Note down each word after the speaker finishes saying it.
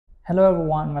Hello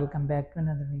everyone, welcome back to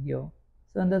another video.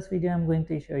 So in this video I'm going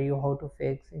to show you how to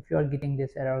fix if you are getting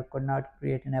this error could not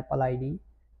create an Apple ID.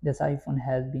 This iPhone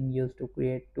has been used to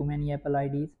create too many Apple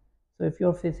IDs. So if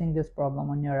you're facing this problem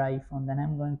on your iPhone, then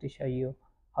I'm going to show you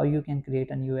how you can create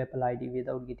a new Apple ID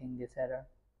without getting this error.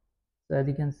 So as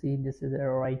you can see, this is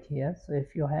error right here. So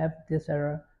if you have this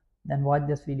error, then watch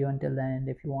this video until the end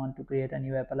if you want to create a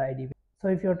new Apple ID. So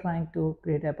if you're trying to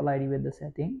create Apple ID with the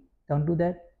setting, don't do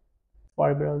that.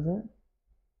 For browser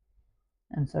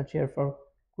and search here for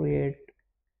create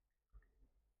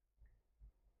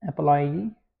Apple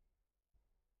ID,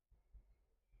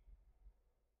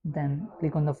 then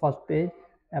click on the first page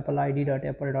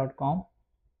appleid.apple.com.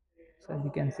 So as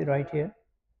you can see right here,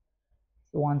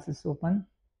 so once it's open,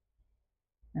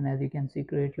 and as you can see,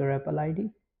 create your Apple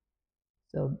ID.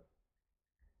 So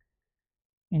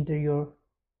enter your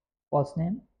first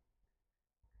name,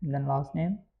 then last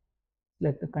name,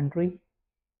 select the country,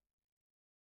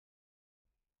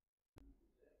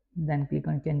 then click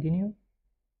on continue.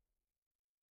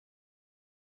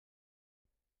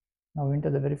 Now enter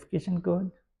the verification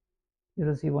code you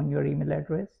receive on your email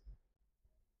address.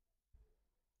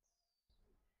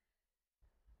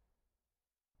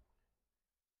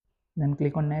 Then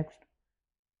click on next.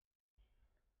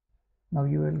 Now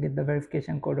you will get the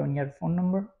verification code on your phone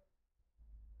number.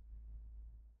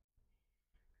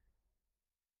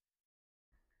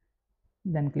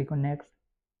 Then click on next.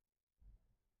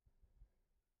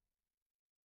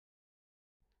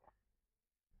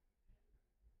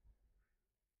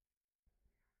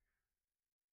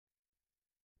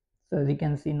 So as you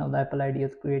can see, now the Apple ID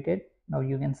is created. Now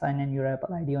you can sign in your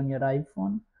Apple ID on your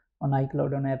iPhone, on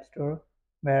iCloud, on App Store,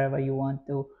 wherever you want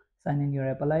to sign in your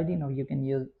Apple ID. Now you can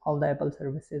use all the Apple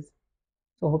services.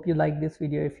 So hope you like this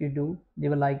video. If you do,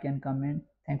 leave a like and comment.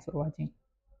 Thanks for watching.